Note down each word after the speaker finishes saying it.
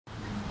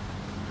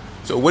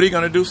So what are you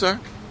going to do, sir?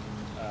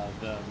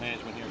 The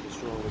management here at the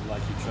store would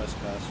like you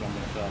trespass, so I'm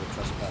going to fill out a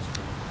trespass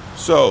form.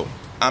 So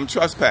I'm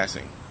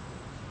trespassing.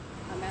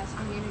 I'm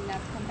asking you not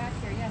to come back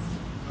here, yes.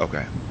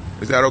 Okay.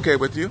 Is that okay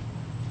with you?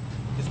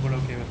 Is what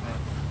okay with me?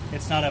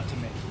 It's not up to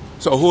me.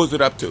 So who is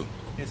it up to?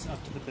 It's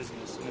up to the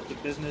business. And if the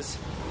business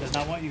does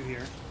not want you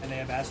here and they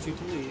have asked you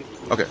to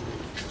leave, Okay.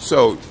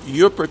 So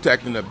you're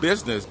protecting the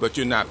business, but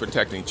you're not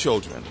protecting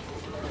children.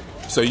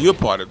 So you're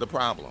part of the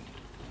problem.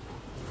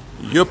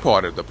 You're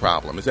part of the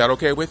problem. Is that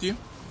okay with you?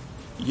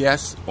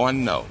 Yes or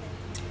no?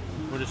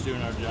 We're just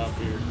doing our job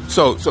here.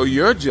 So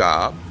your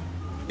job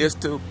is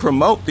to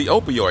promote the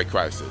opioid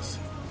crisis.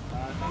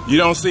 You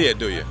don't see it,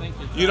 do you?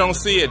 You don't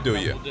see it, do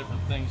you?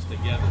 Different things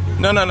together.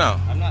 No.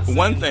 I'm not saying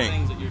One the thing.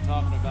 things that you're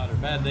talking about are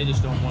bad. They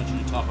just don't want you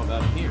to talk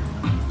about them here.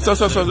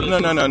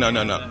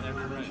 No.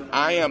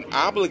 I am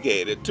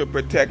obligated to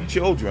protect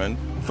children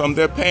from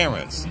their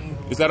parents.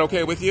 Is that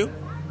okay with you?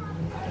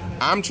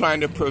 I'm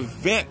trying to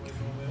prevent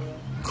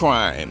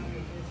crime.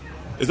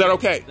 Is that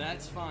okay?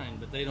 That's fine,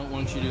 but they don't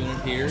want you doing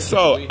it here.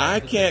 So I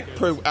can't.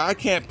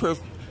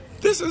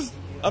 This is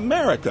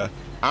America.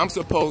 I'm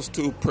supposed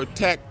to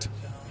protect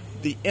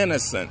the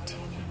innocent.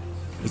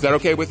 Is that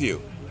okay with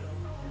you?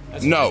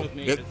 That's No. fine with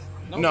me.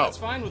 No, that's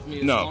fine with me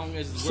as long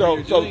as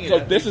So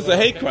this is a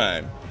hate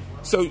crime.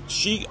 So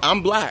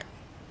I'm black.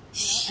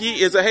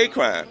 She is a hate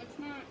crime.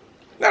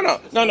 No.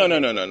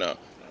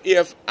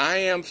 If I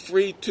am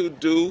free to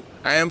do,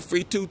 I am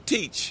free to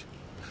teach.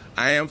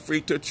 I am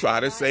free to try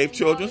to save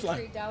children's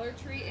lives. Dollar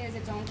Tree is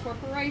its own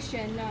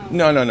corporation.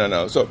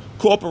 No. So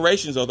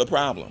corporations are the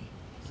problem.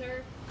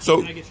 Sir? So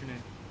can I get your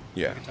name?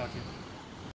 yeah. I can talk to you.